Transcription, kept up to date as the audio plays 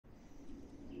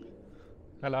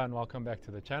Hello and welcome back to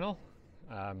the channel.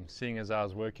 Seeing as I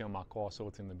was working on my car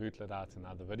sorting the bootlet out in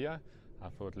another video, I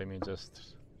thought let me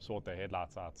just sort the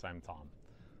headlights out at the same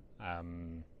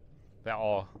time. They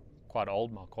are quite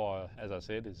old. My car, as I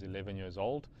said, is 11 years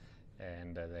old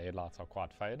and the headlights are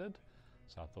quite faded.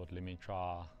 So I thought let me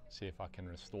try see if I can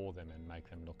restore them and make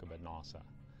them look a bit nicer.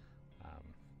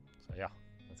 So yeah,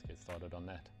 let's get started on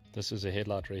that. This is a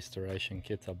headlight restoration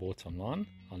kit I bought online.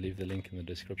 I'll leave the link in the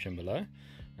description below.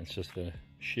 It's just a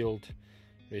shield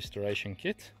restoration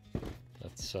kit.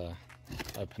 Let's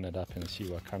open it up and see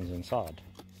what comes inside.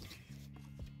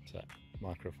 So,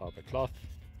 microfiber cloth.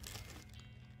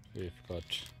 We've got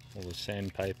all the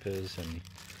sandpapers and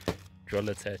drill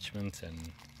attachment and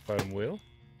foam wheel.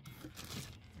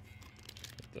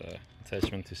 The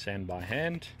attachment to sand by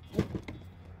hand.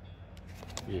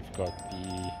 We've got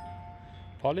the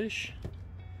polish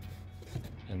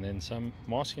and then some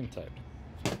masking tape.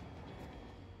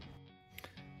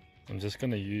 I'm just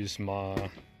going to use my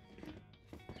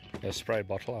spray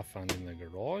bottle I found in the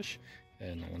garage,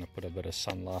 and I'm going to put a bit of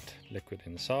sunlight liquid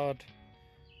inside,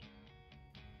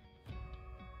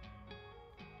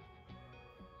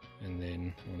 and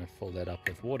then I'm going to fill that up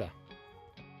with water.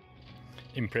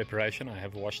 In preparation, I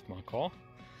have washed my car,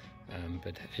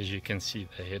 but as you can see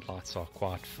the headlights are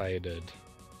quite faded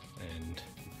and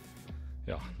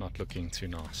yeah, not looking too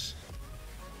nice.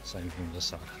 Same thing this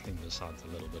side. I think this side's a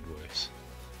little bit worse.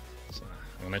 So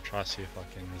I'm going to try see if I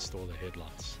can restore the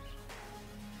headlights.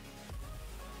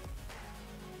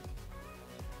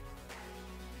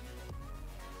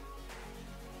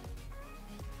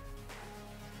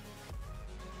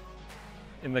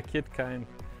 In the kit came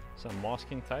some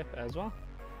masking tape as well.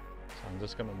 So I'm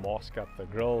just going to mask up the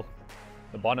grille.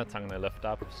 The bonnet I'm going to lift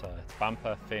up, so it's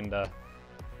bumper, fender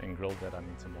and grille that I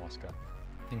need to mask up.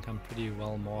 I think I'm pretty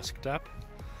well masked up.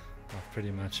 I've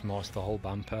pretty much masked the whole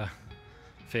bumper,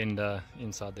 fender,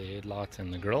 inside the headlight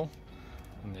and the grille,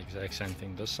 and the exact same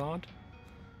thing this side.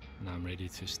 And I'm ready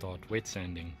to start wet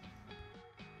sanding.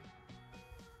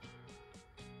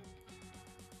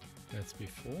 That's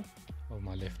before of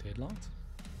my left headlight.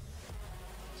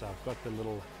 So I've got the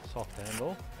little soft handle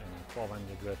and a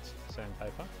 1200 grit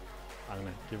sandpaper. I'm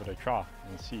going to give it a try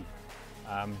and see.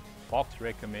 Box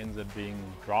recommends it being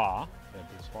dry, but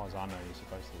as far as I know you're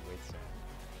supposed to wet sand.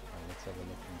 Let's have a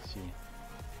look and see.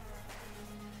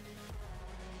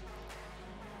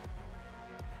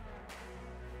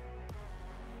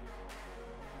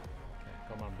 Okay,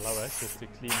 got my blower just to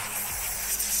clean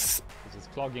because it's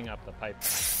clogging up the paper.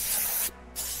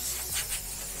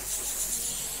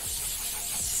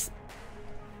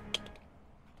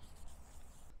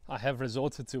 I have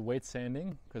resorted to wet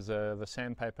sanding because the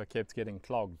sandpaper kept getting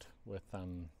clogged with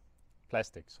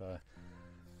plastic, so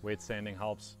wet sanding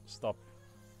helps stop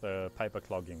the paper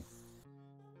clogging.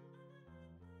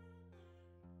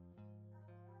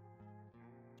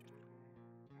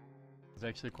 It's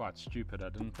actually quite stupid, I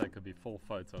didn't take a before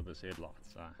photo of this headlight.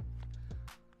 So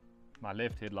my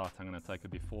left headlight I'm going to take a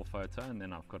before photo, and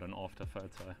then I've got an after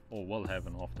photo, or will have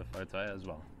an after photo as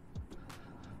well.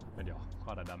 But yeah,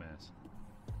 quite a dumbass.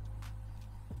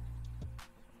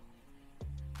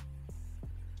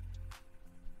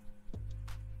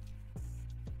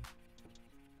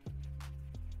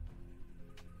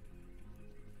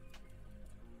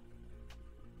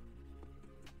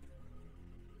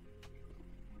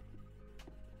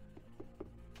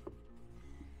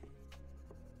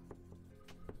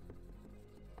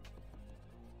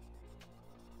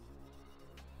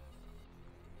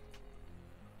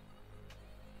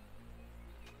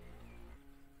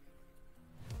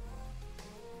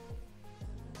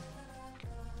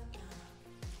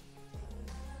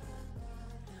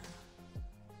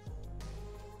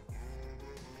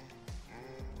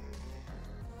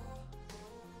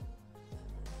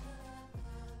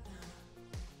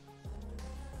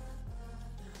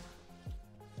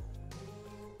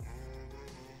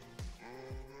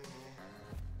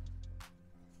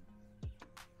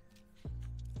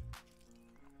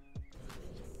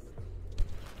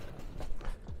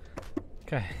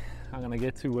 Okay, I'm gonna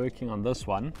get to working on this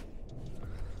one,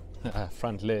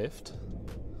 front left.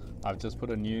 I've just put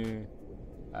a new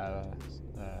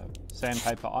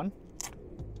sandpaper on,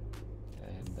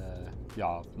 and yeah,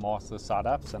 I've masked the side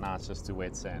up, so now it's just to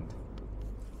wet sand.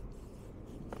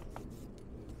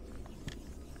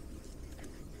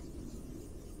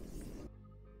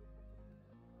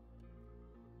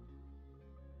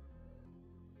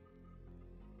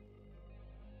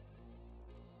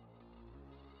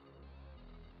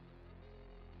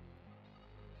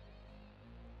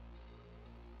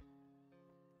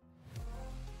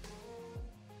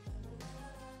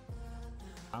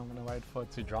 I'm gonna wait for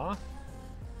it to dry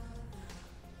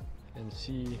and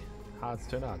see how it's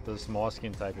turned out. This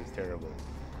masking tape is terrible.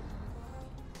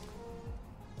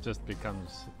 Just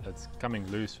it's coming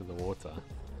loose with the water.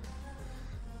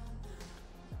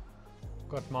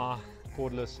 Got my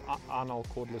cordless, Arnold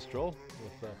cordless drill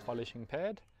with the polishing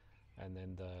pad, and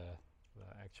then the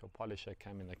actual polisher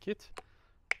came in the kit.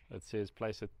 It says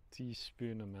place a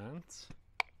teaspoon amount.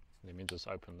 Let me just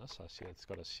open this. I see it's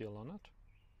got a seal on it.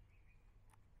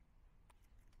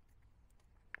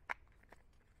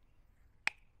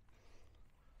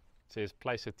 It says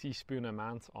place a teaspoon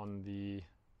amount on the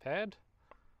pad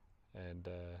and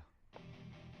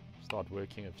start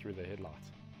working it through the headlight.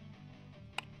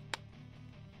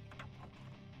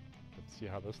 Let's see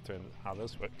how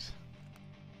this works.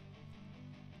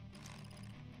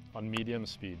 On medium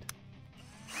speed.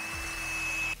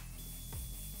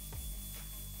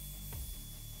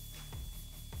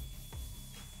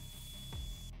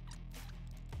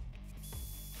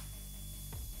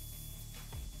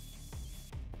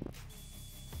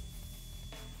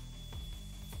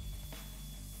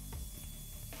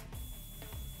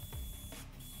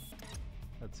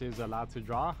 It says allowed to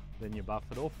dry, then you buff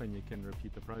it off and you can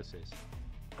repeat the process.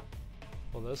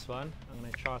 For this one, I'm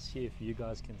going to try to see if you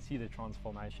guys can see the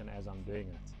transformation as I'm doing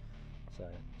it. So,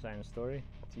 same story,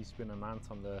 teaspoon amount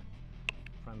on the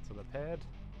front of the pad.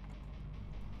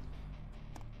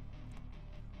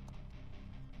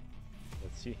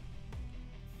 Let's see.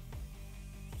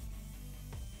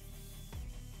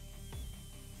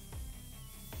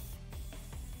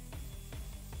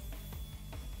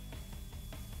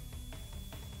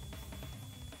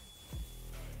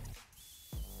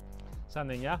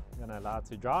 Something, yeah, I'm going to allow it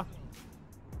to dry,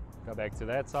 go back to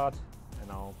that side and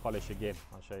I'll polish again.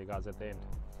 I'll show you guys at the end.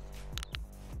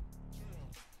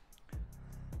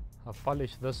 I've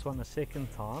polished this one a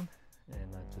second time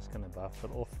and I'm just going to buff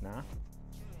it off now.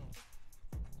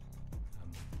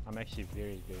 I'm actually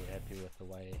very happy with the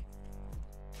way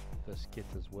this kit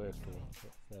has worked,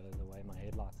 or the way my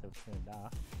headlights have turned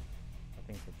out. I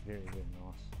think it's very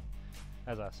nice.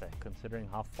 As I say, considering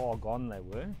how far gone they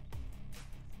were,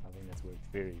 I think it's worked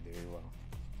very well.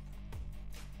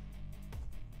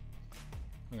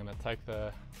 I'm going to take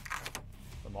the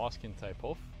masking tape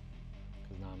off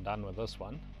because now I'm done with this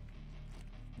one.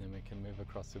 And then we can move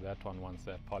across to that one once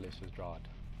that polish is dried.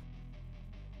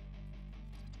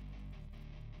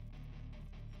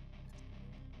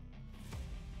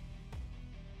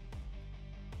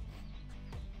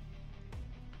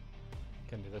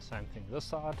 Can do the same thing this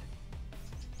side.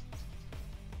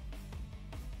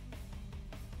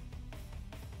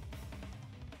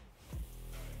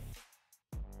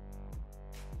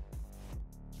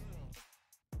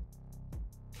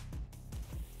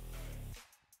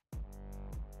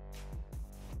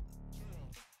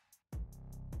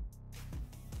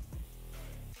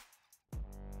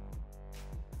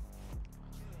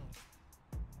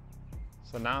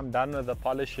 So now I'm done with the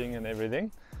polishing and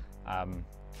everything.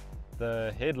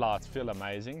 The headlights feel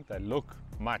amazing. They look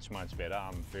much better.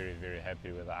 I'm very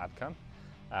happy with the outcome.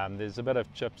 There's a bit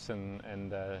of chips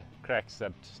and cracks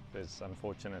that there's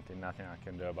unfortunately nothing I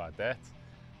can do about that,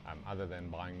 other than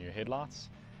buying new headlights.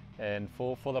 And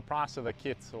for the price of the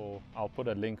kit, or I'll put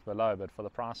a link below, but for the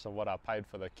price of what I paid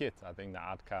for the kit, I think the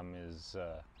outcome is,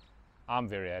 I'm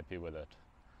very happy with it.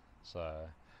 So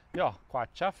yeah,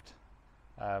 quite chuffed.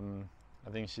 I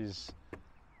think she's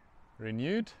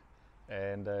renewed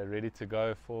and ready to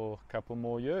go for a couple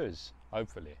more years,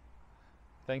 hopefully.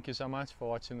 Thank you so much for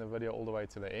watching the video all the way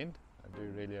to the end. I do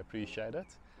really appreciate it.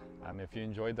 If you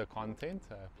enjoyed the content,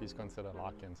 please consider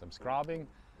liking and subscribing,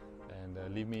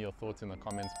 and leave me your thoughts in the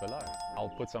comments below. I'll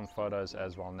put some photos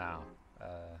as well now,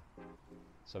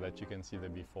 so that you can see the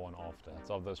before and after.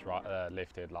 It's of this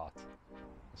left headlight.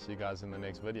 See you guys in the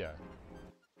next video.